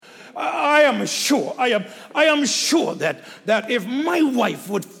am sure that if my wife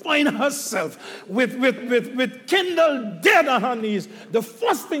would find herself with Kendall dead on her knees, the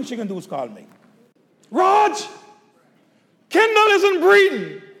first thing she can do is call me. Raj, Kendall isn't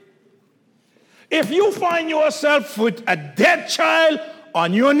breathing. If you find yourself with a dead child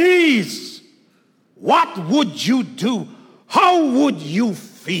on your knees, what would you do? How would you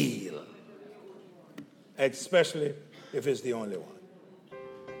feel? Especially if it's the only one.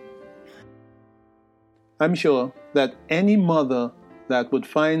 I'm sure that any mother that would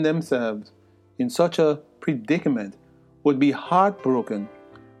find themselves in such a predicament would be heartbroken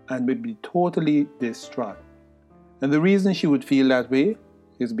and would be totally distraught. And the reason she would feel that way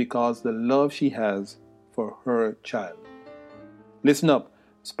is because the love she has for her child. Listen up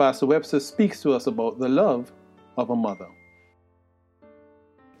as Pastor Webster speaks to us about the love of a mother.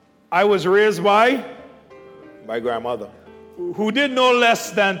 I was raised by my grandmother, who did no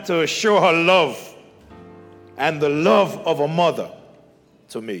less than to show her love and the love of a mother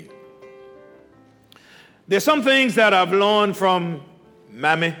to me. There's some things that I've learned from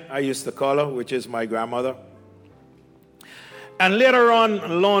Mammy, I used to call her, which is my grandmother. And later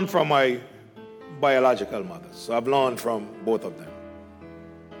on, learned from my biological mother. So I've learned from both of them.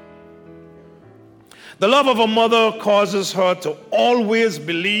 The love of a mother causes her to always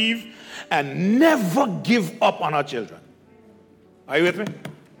believe and never give up on her children. Are you with me?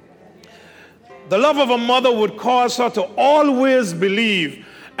 The love of a mother would cause her to always believe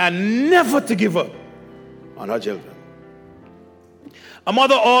and never to give up on her children. A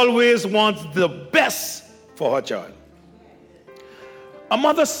mother always wants the best for her child. A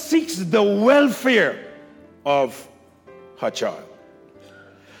mother seeks the welfare of her child.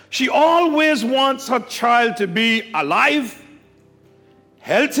 She always wants her child to be alive,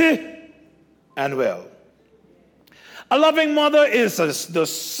 healthy, and well. A loving mother is the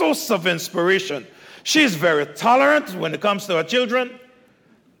source of inspiration. She is very tolerant when it comes to her children,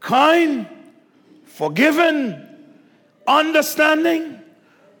 kind, forgiving, understanding.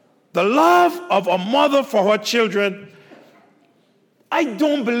 The love of a mother for her children, I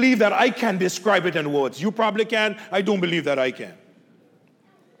don't believe that I can describe it in words. You probably can. I don't believe that I can.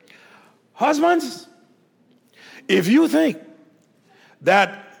 Husbands, if you think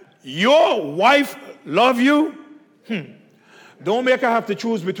that your wife loves you, don't make her have to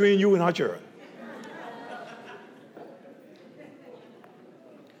choose between you and her children.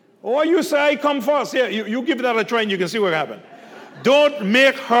 Or you say, I come first. Yeah, you give that a try and you can see what happens. Don't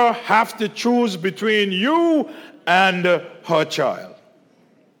make her have to choose between you and her child.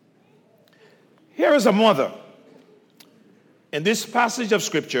 Here is a mother in this passage of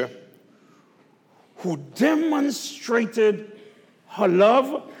Scripture who demonstrated her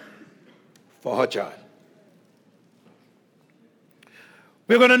love for her child.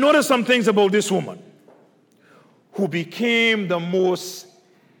 We're going to notice some things about this woman who became the most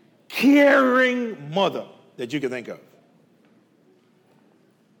caring mother that you can think of.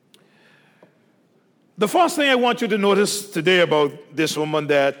 The first thing I want you to notice today about this woman,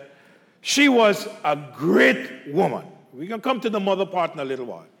 that she was a great woman. We're going to come to the mother part in a little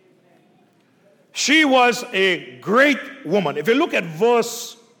while. She was a great woman. If you look at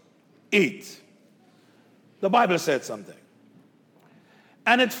verse 8, the Bible said something.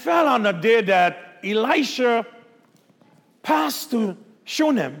 And it fell on the day that Elisha passed to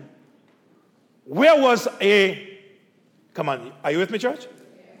Shunem, where was a, come on, are you with me, church?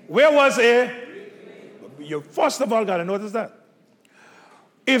 Where was you first of all got to notice that.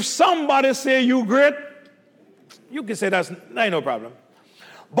 If somebody say you great, you can say that's no problem.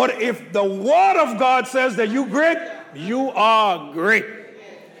 But if the word of God says that you great, you are great.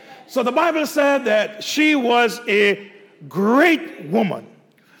 So the Bible said that she was a great woman.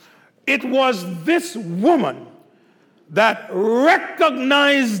 It was this woman that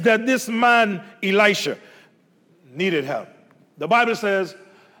recognized that this man, Elisha, needed help. The Bible says,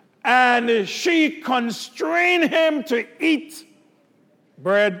 and she constrained him to eat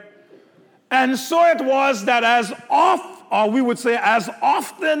bread. And so it was that as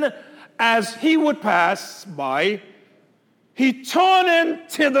often as he would pass by, he turned in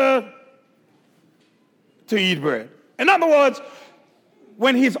thither to eat bread. In other words,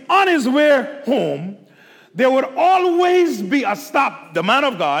 when he's on his way home, there would always be a stop, the man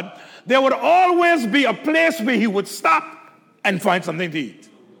of God, there would always be a place where he would stop and find something to eat.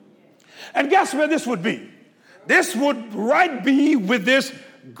 And guess where this would be? This would right be with this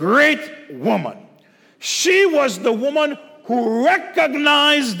great woman. She was the woman who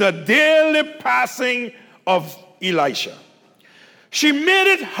recognized the daily passing of Elisha. She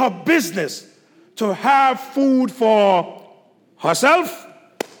made it her business to have food for herself,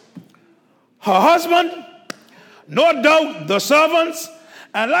 her husband, no doubt the servants,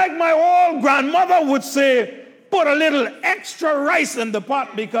 and like my old grandmother would say, put a little extra rice in the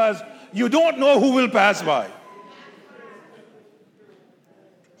pot because you don't know who will pass by.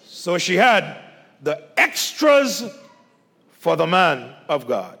 So she had the extras for the man of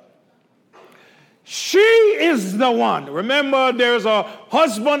God. She is the one. Remember, there's a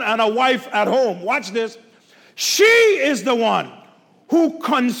husband and a wife at home. Watch this. She is the one who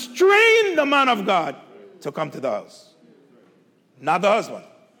constrained the man of God to come to the house, not the husband.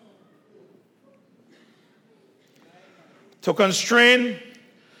 To constrain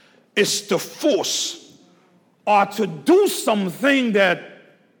is to force or to do something that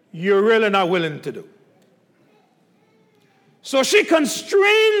you're really not willing to do. So she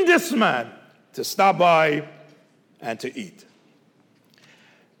constrained this man to stop by and to eat.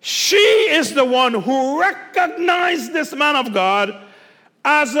 She is the one who recognized this man of God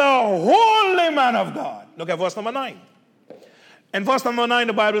as a holy man of God. Look at verse number 9. In verse number 9,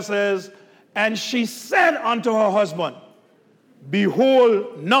 the Bible says, and she said unto her husband,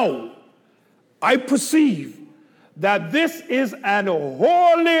 behold, now I perceive that this is an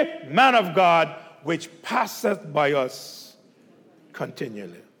holy man of God which passeth by us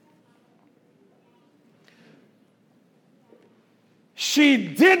continually. She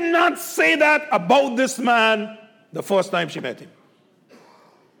did not say that about this man the first time she met him.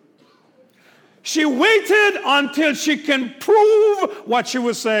 She waited until she can prove what she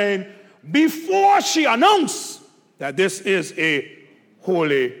was saying before she announced that this is a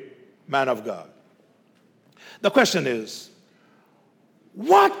holy man of God. The question is,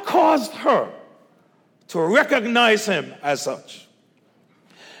 what caused her to recognize him as such?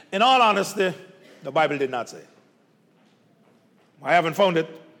 In all honesty, the Bible did not say. I haven't found it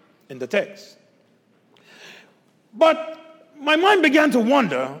in the text. But my mind began to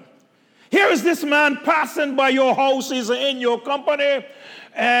wonder, here is this man passing by your house, he's in your company,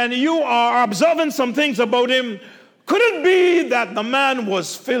 and you are observing some things about him. Could it be that the man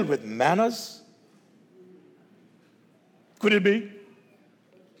was filled with manners? Could it be?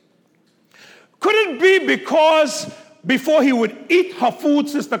 Could it be because before he would eat her food,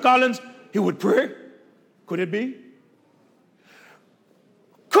 Sister Collins, he would pray? Could it be?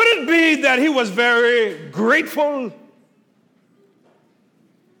 Could it be that he was very grateful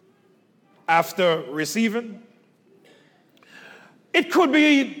after receiving? It could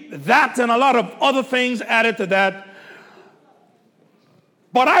be that and a lot of other things added to that.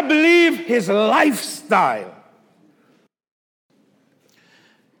 But I believe his lifestyle.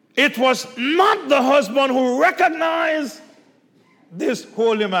 It was not the husband who recognized this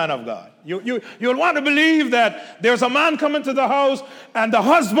holy man of God. You'll want to believe that there's a man coming to the house and the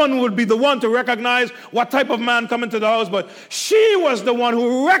husband would be the one to recognize what type of man coming to the house, but she was the one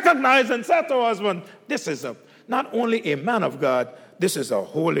who recognized and said to her husband, this is not only a man of God, this is a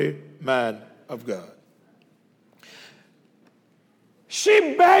holy man of God.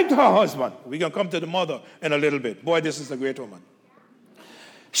 She begged her husband. We're going to come to the mother in a little bit. Boy, this is a great woman.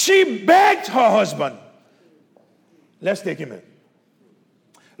 She begged her husband. Let's take him in.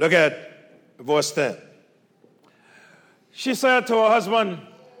 Look at verse 10. She said to her husband,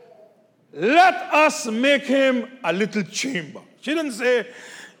 let us make him a little chamber. She didn't say,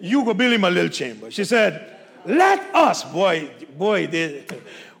 you go build him a little chamber. She said, let us. Boy,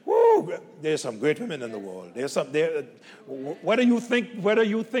 there's some great women in the world. Whether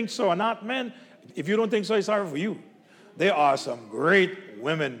you think so or not, man, if you don't think so, it's sorry for you. There are some great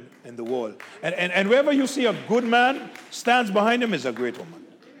women in the world. And wherever you see a good man stands behind him is a great woman.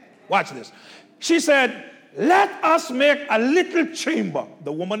 Watch this. She said, let us make a little chamber.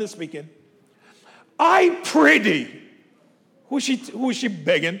 The woman is speaking. I pray thee. Who is she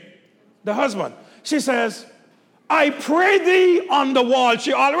begging? The husband. She says, I pray thee on the wall.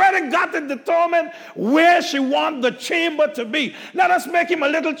 She already got it determined where she wants the chamber to be. Let us make him a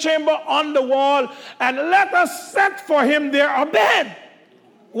little chamber on the wall and let us set for him there a bed.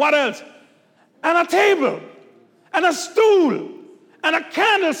 What else? And a table and a stool and a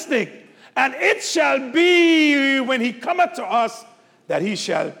candlestick. And it shall be when he cometh to us that he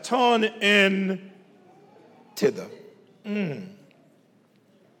shall turn in thither.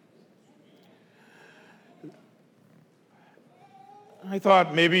 I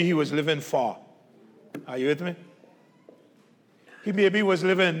thought maybe he was living far. Are you with me? He maybe was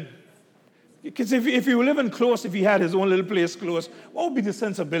living, because if he were living close, if he had his own little place close, what would be the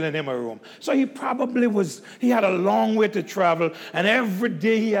sense of building him a room? So he had a long way to travel, and every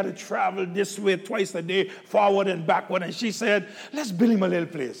day he had to travel this way twice a day, forward and backward, and she said, let's build him a little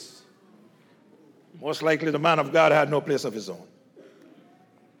place. Most likely the man of God had no place of his own.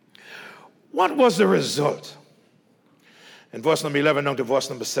 What was the result? In verse number 11 down to verse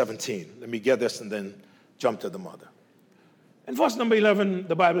number 17. Let me get this and then jump to the mother. In verse number 11,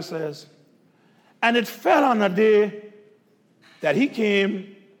 the Bible says, and it fell on a day that he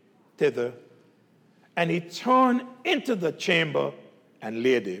came thither, and he turned into the chamber and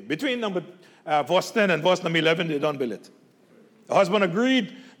lay there. Between verse 10 and verse number 11, they done build it. The husband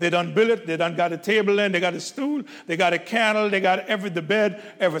agreed, they done build it, they done got a table in, they got a stool, they got a candle, they got the bed,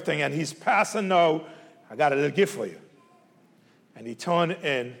 everything. And he's passing now, I got a little gift for you. And he turned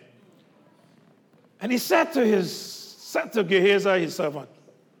in, and he said to Gehazi, his servant,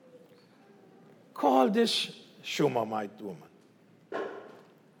 call this Shunammite woman.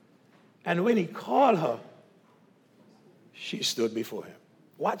 And when he called her, she stood before him.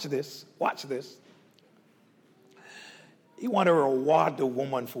 Watch this, watch this. He wanted to reward the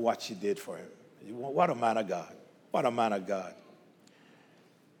woman for what she did for him. What a man of God. What a man of God.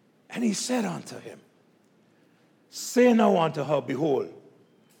 And he said unto him, say now unto her, behold,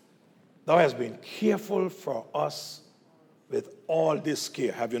 thou hast been careful for us with all this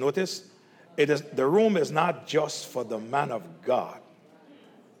care. Have you noticed? The room is not just for the man of God.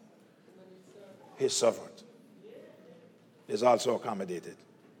 His servant is also accommodated.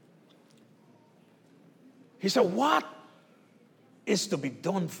 He said, what is to be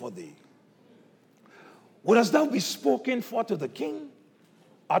done for thee? Wouldst thou be spoken for to the king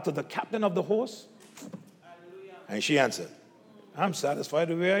or to the captain of the host? And she answered, I'm satisfied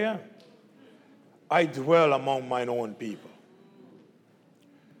with where I am. I dwell among mine own people.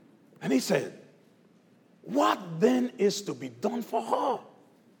 And he said, what then is to be done for her?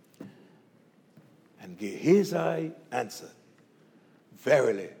 And Gehazi answered,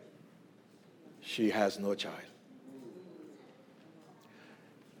 verily, she has no child.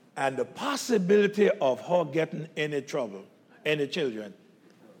 And the possibility of her getting any trouble, any children,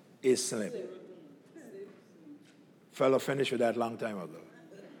 is slim. Fellow finished with that long time ago.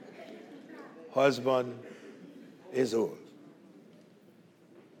 Husband is old.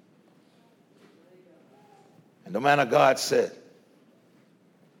 And the man of God said,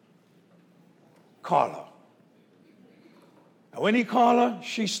 call her. And when he called her,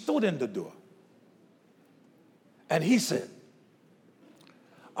 she stood in the door. And he said,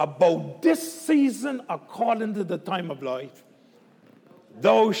 about this season, according to the time of life,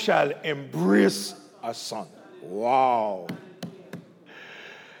 thou shalt embrace a son. Wow.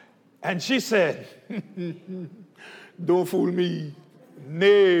 And she said, don't fool me.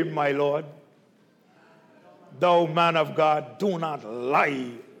 Nay, my Lord, thou man of God, do not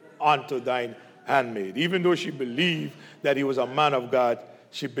lie unto thine handmaid. Even though she believed that he was a man of God,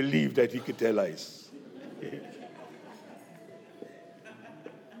 she believed that he could tell lies.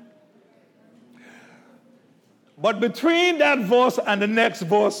 But between that verse and the next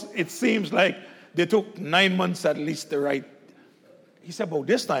verse, it seems like they took 9 months at least to write. He said, well,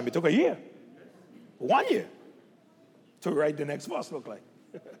 this time it took a year. 1 year to write the next verse, look like.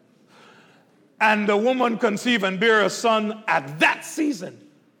 And the woman conceived and bare a son at that season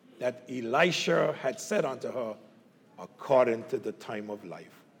that Elisha had said unto her, according to the time of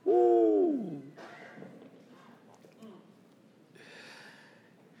life. Ooh.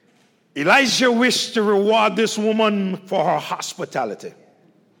 Elijah wished to reward this woman for her hospitality.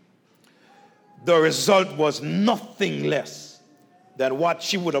 The result was nothing less than what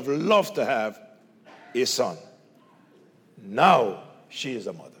she would have loved to have, a son. Now she is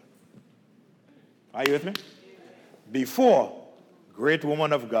a mother. Are you with me? Before, great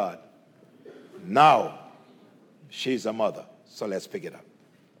woman of God. Now she's a mother. So let's pick it up.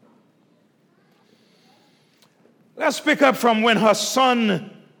 Let's pick up from when her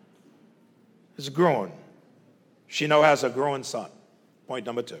son is grown. She now has a grown son. Point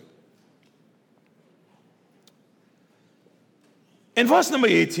number 2. In verse number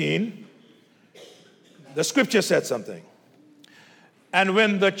 18, the scripture said something. And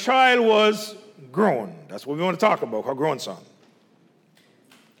when the child was grown, that's what we want to talk about, her grown son.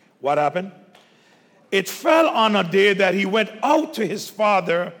 What happened? It fell on a day that he went out to his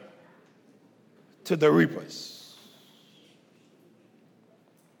father to the reapers.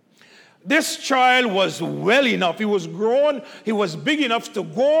 This child was well enough. He was grown. He was big enough to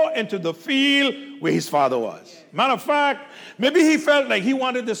go into the field where his father was. Matter of fact, maybe he felt like he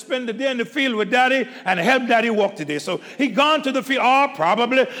wanted to spend the day in the field with daddy and help daddy work today. So he gone to the field.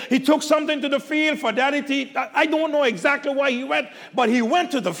 Probably he took something to the field for daddy to eat. I don't know exactly why he went, but he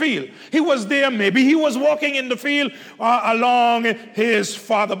went to the field. He was there. Maybe he was walking in the field along his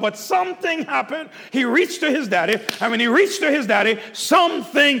father. But something happened. He reached to his daddy. And when he reached to his daddy,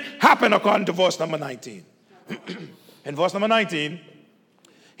 something happened according to verse number 19. In verse number 19,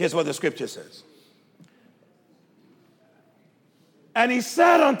 Here's what the scripture says. And he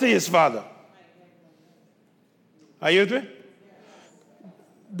said unto his father, are you with me?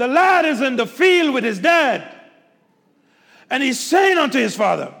 The lad is in the field with his dad. And he's saying unto his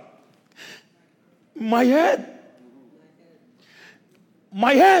father, my head.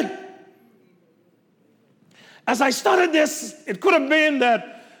 My head. As I studied this, it could have been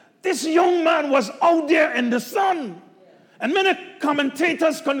that this young man was out there in the sun. And many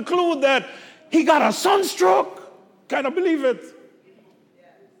commentators conclude that he got a sunstroke. Kind of believe it.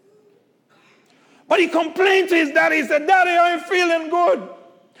 But he complained to his daddy. He said, Daddy, I ain't feeling good.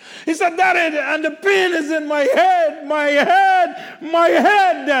 He said, Daddy, and the pain is in my head,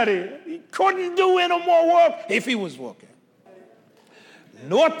 Daddy. He couldn't do any more work if he was working.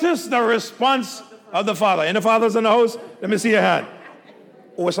 Notice the response of the father. Any fathers in the house? Let me see your hand.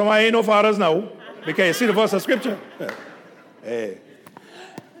 Oh, somebody ain't no fathers now. Because you see the verse of scripture. Hey.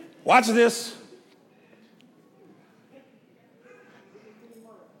 Watch this.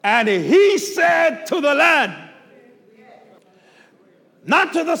 And he said to the lad,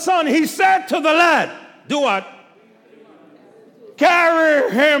 not to the son, he said to the lad, do what?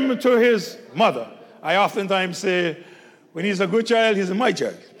 Carry him to his mother. I oftentimes say, when he's a good child, he's my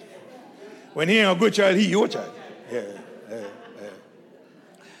child. When he ain't a good child, he's your child. Yeah.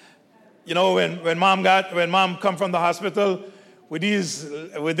 You know, when mom come from the hospital with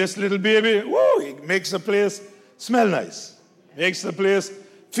this little baby, whoa, it makes the place smell nice. Makes the place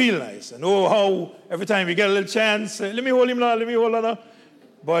feel nice. And oh, how every time we get a little chance, let me hold him now, let me hold her.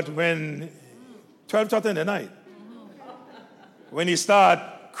 But when 12:30 in the night, when he start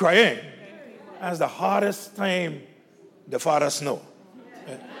crying, that's the hardest time the fathers know.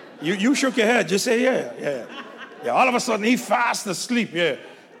 You shook your head, just say yeah. All of a sudden he fast asleep,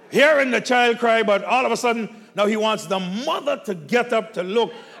 hearing the child cry, but all of a sudden now he wants the mother to get up to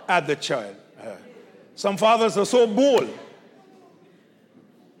look at the child. Some fathers are so bold.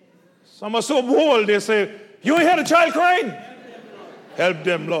 Some are so bold, they say, you ain't hear the child crying? Help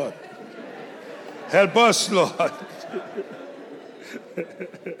them, Lord. Help us, Lord.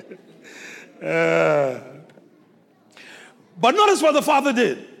 But notice what the father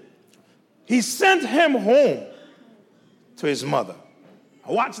did. He sent him home to his mother.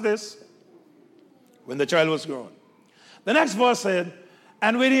 Now watch this. When the child was grown. The next verse said,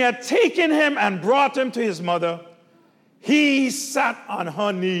 and when he had taken him and brought him to his mother, he sat on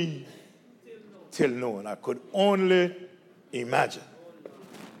her knee till noon. I could only imagine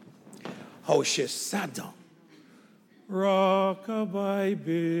how she sat down. Rock-a-bye,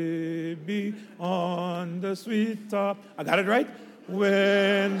 baby, on the sweet top. I got it right?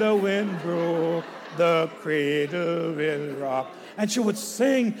 When the wind broke, the cradle will rock. And she would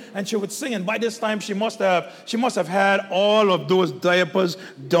sing, and by this time she must have had all of those diapers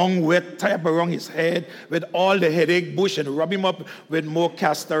dung wet, tied up around his head with all the headache bush and rub him up with more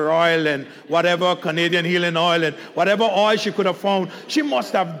castor oil and whatever Canadian healing oil and whatever oil she could have found. She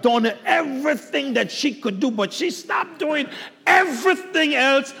must have done everything that she could do, but she stopped doing everything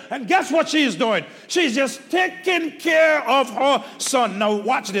else. And guess what she's doing? She's just taking care of her son. Now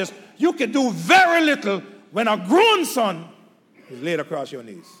watch this. You can do very little when a grown son is laid across your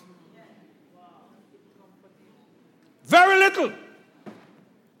knees. Very little.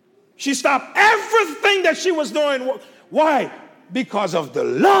 She stopped everything that she was doing. Why? Because of the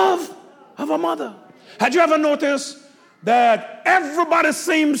love of a mother. Had you ever noticed that everybody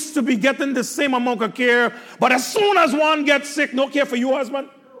seems to be getting the same amount of care, but as soon as one gets sick, no care for you, husband?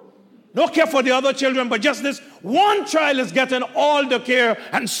 No care for the other children, but just this one child is getting all the care,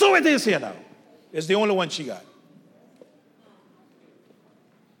 and so it is here now. It's the only one she got.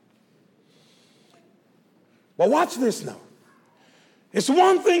 But watch this now. It's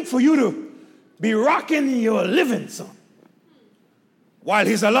one thing for you to be rocking your living son while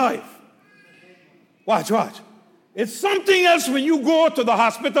he's alive. Watch. It's something else when you go to the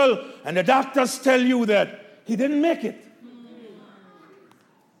hospital and the doctors tell you that he didn't make it.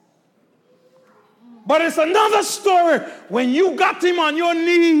 But it's another story when you got him on your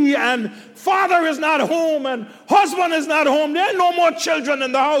knee and father is not home and husband is not home. There are no more children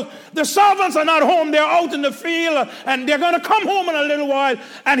in the house. The servants are not home. They're out in the field and they're going to come home in a little while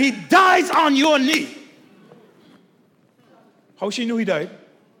and he dies on your knee. How she knew he died?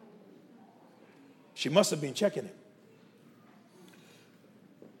 She must have been checking him.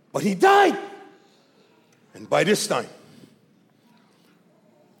 But he died. And by this time,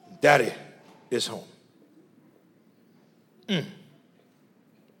 Daddy is home.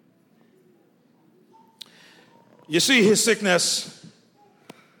 You see, his sickness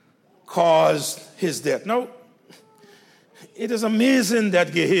caused his death. No, It is amazing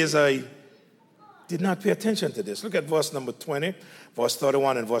that Gehazi did not pay attention to this. Look at verse number 20, verse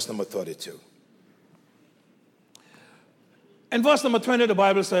 31, and verse number 32. In verse number 20, the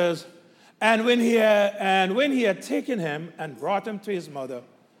Bible says, and when he had taken him and brought him to his mother,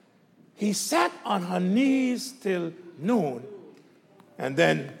 he sat on her knees till noon and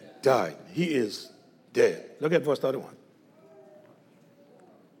then died. He is dead. Look at verse 31.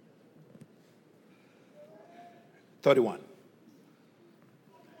 31.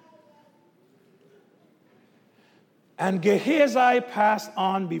 And Gehazi passed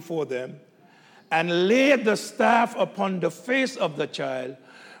on before them and laid the staff upon the face of the child,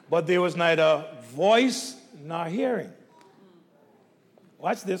 but there was neither voice nor hearing.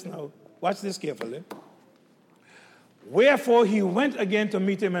 Watch this now. Watch this carefully. Wherefore he went again to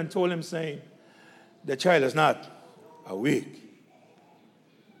meet him and told him, saying, the child is not awake.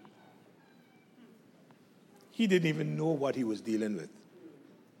 He didn't even know what he was dealing with.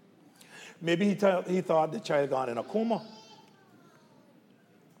 Maybe he thought the child gone in a coma.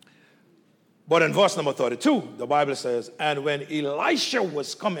 But in verse number 32, the Bible says, and when Elisha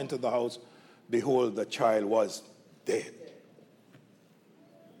was come into the house, behold, the child was dead.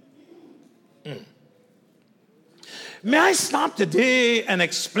 May I stop today and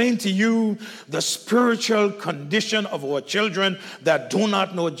explain to you the spiritual condition of our children that do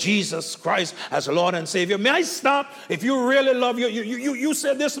not know Jesus Christ as Lord and Savior? May I stop? If you really love you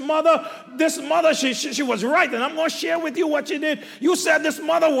said this mother, she was right, and I'm going to share with you what she did. You said this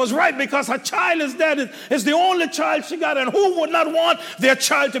mother was right because her child is dead. It's the only child she got, and who would not want their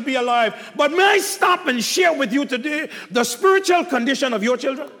child to be alive? But may I stop and share with you today the spiritual condition of your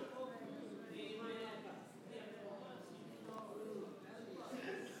children?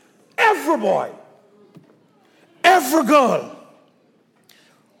 Every boy, every girl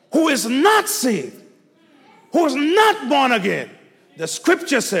who is not saved, who is not born again, the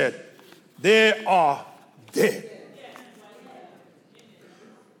scripture said, they are dead.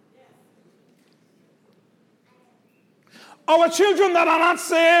 Our children that are not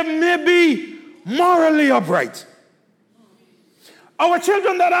saved may be morally upright. Our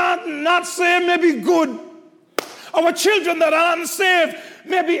children that are not saved may be good. Our children that are not saved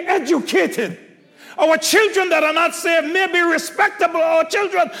may be educated. Our children that are not saved may be respectable. Our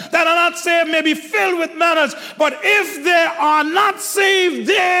children that are not saved may be filled with manners. But if they are not saved,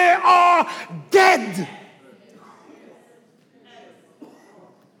 they are dead.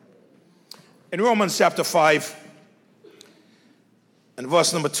 In Romans chapter 5 and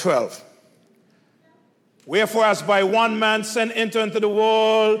verse number 12. Wherefore, as by one man sin entered into the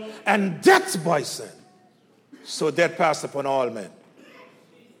world, and death by sin, so death passed upon all men,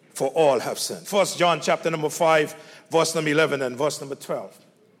 for all have sinned. 1 John chapter number 5, verse number 11 and verse number 12.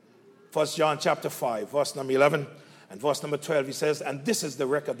 1 John chapter 5, verse number 11 and verse number 12, he says, and this is the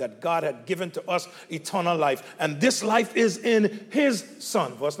record that God had given to us eternal life, and this life is in his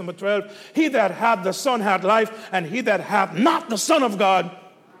Son. Verse number 12, he that hath the Son hath life, and he that hath not the Son of God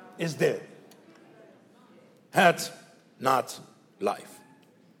is dead. Hath not life.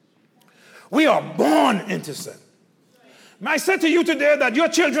 We are born into sin. May I say to you today that your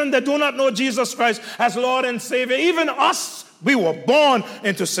children that do not know Jesus Christ as Lord and Savior, even us, we were born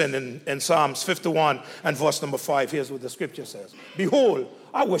into sin. In Psalms 51 and verse number 5, here's what the scripture says. Behold,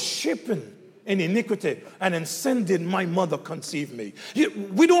 I was shapen in iniquity, and in sin did my mother conceive me.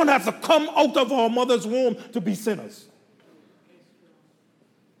 We don't have to come out of our mother's womb to be sinners.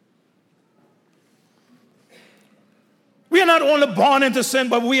 We are not only born into sin,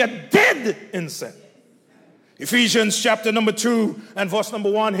 but we are dead in sin. Ephesians chapter number 2 and verse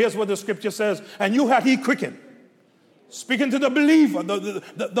number 1, here's what the scripture says. And you had he quickened. Speaking to the believer,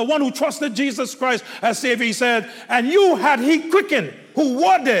 the one who trusted Jesus Christ as Savior, he said, and you had he quickened who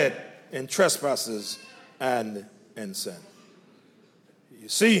were dead in trespasses and in sin. You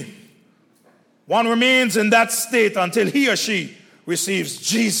see, one remains in that state until he or she receives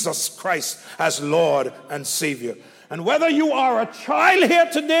Jesus Christ as Lord and Savior. And whether you are a child here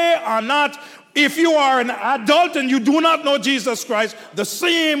today or not, if you are an adult and you do not know Jesus Christ, the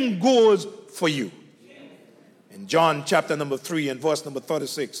same goes for you. In John chapter number 3 and verse number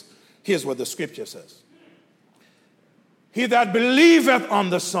 36, here's what the scripture says. He that believeth on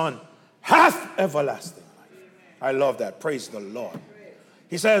the Son hath everlasting life. I love that. Praise the Lord.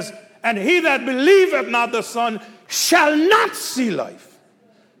 He says, and he that believeth not the Son shall not see life.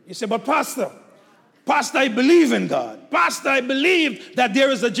 You say, but Pastor, I believe in God. Pastor, I believe that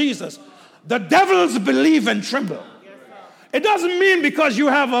there is a Jesus. The devils believe and tremble. It doesn't mean because you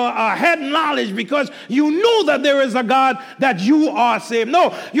have a head knowledge, because you know that there is a God, that you are saved.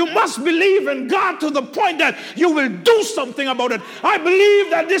 No, you must believe in God to the point that you will do something about it. I believe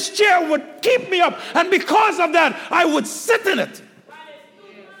that this chair would keep me up, and because of that, I would sit in it.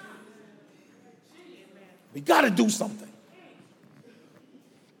 We got to do something.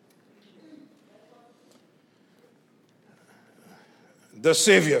 The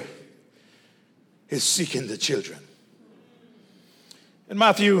Savior is seeking the children. In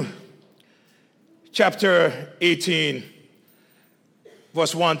Matthew chapter 18,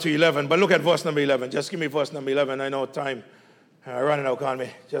 verse 1 to 11, but look at verse number 11. Just give me verse number 11. I know time running out on me.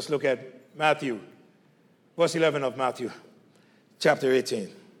 Just look at Matthew, verse 11 of Matthew chapter 18.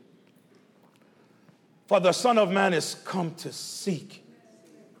 For the Son of Man is come to seek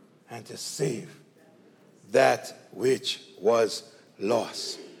and to save that which was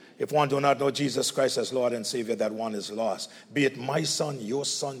lost. If one do not know Jesus Christ as Lord and Savior, that one is lost. Be it my son, your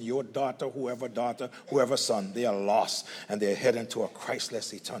daughter, whoever son, they are lost and they're heading to a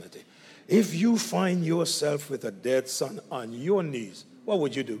Christless eternity. If you find yourself with a dead son on your knees, what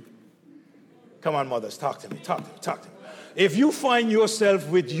would you do? Come on, mothers, talk to me. If you find yourself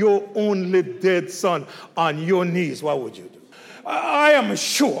with your only dead son on your knees, what would you do? I am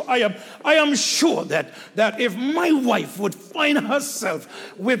sure that if my wife would find herself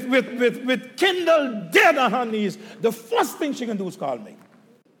with Kendall dead on her knees, the first thing she can do is call me.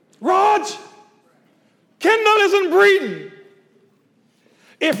 Raj, Kendall isn't breathing.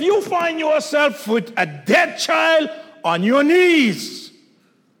 If you find yourself with a dead child on your knees,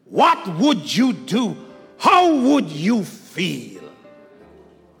 what would you do? How would you feel?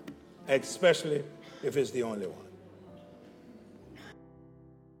 Especially if it's the only one.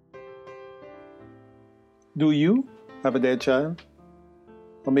 Do you have a dead child?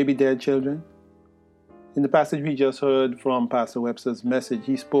 Or maybe dead children? In the passage we just heard from Pastor Webster's message,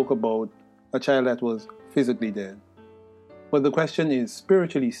 he spoke about a child that was physically dead. But the question is,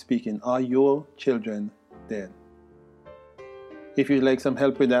 spiritually speaking, are your children dead? If you'd like some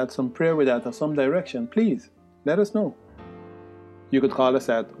help with that, some prayer with that, or some direction, please let us know. You could call us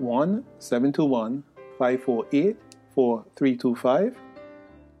at 1-721-548-4325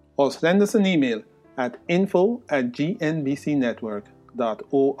 or send us an email at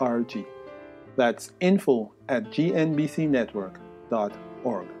info@gnbcnetwork.org. That's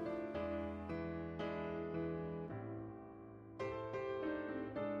info@gnbcnetwork.org.